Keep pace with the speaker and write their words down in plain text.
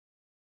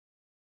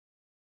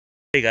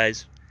Hey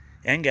guys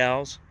and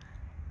gals,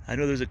 I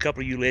know there's a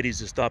couple of you ladies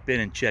that stop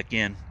in and check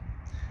in.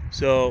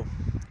 So,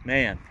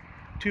 man,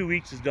 2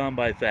 weeks has gone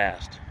by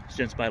fast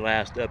since my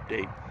last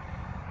update.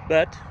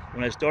 But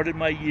when I started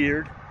my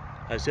year,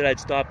 I said I'd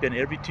stop in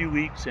every 2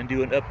 weeks and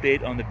do an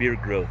update on the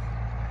beard growth.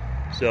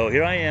 So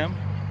here I am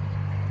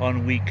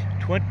on week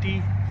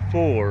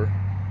 24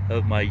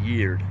 of my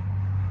year.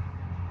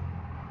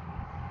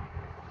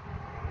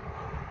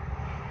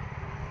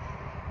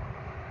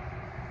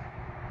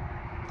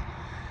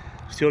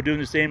 Still doing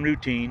the same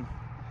routine,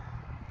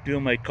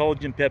 doing my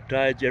collagen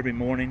peptides every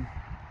morning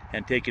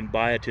and taking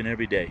biotin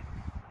every day.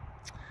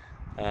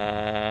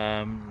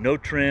 No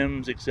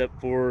trims except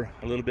for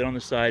a little bit on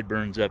the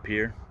sideburns up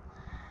here.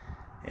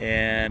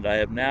 And I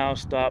have now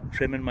stopped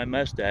trimming my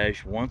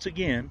mustache once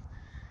again,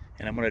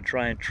 and I'm going to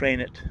try and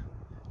train it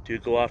to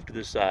go off to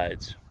the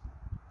sides.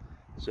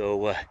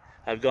 So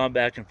I've gone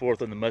back and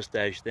forth on the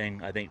mustache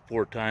thing I think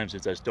 4 times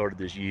since I started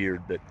this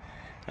year, but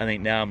I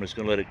think now I'm just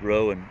going to let it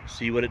grow and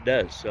see what it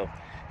does. So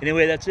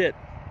anyway, that's it.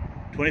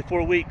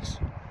 24 weeks.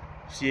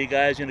 See you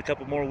guys in a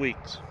couple more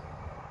weeks.